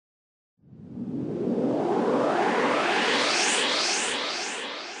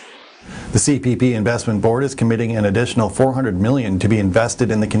The CPP Investment Board is committing an additional $400 million to be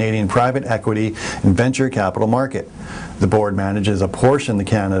invested in the Canadian private equity and venture capital market. The board manages a portion of the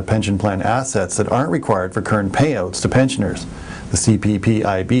Canada Pension Plan assets that aren't required for current payouts to pensioners. The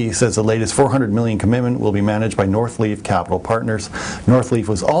CPPIB says the latest $400 million commitment will be managed by Northleaf Capital Partners. Northleaf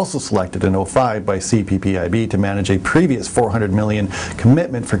was also selected in 2005 by CPPIB to manage a previous $400 million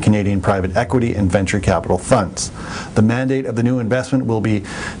commitment for Canadian private equity and venture capital funds. The mandate of the new investment will be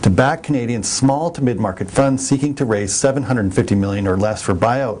to back Canadian small to mid-market funds seeking to raise $750 million or less for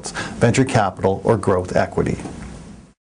buyouts, venture capital, or growth equity.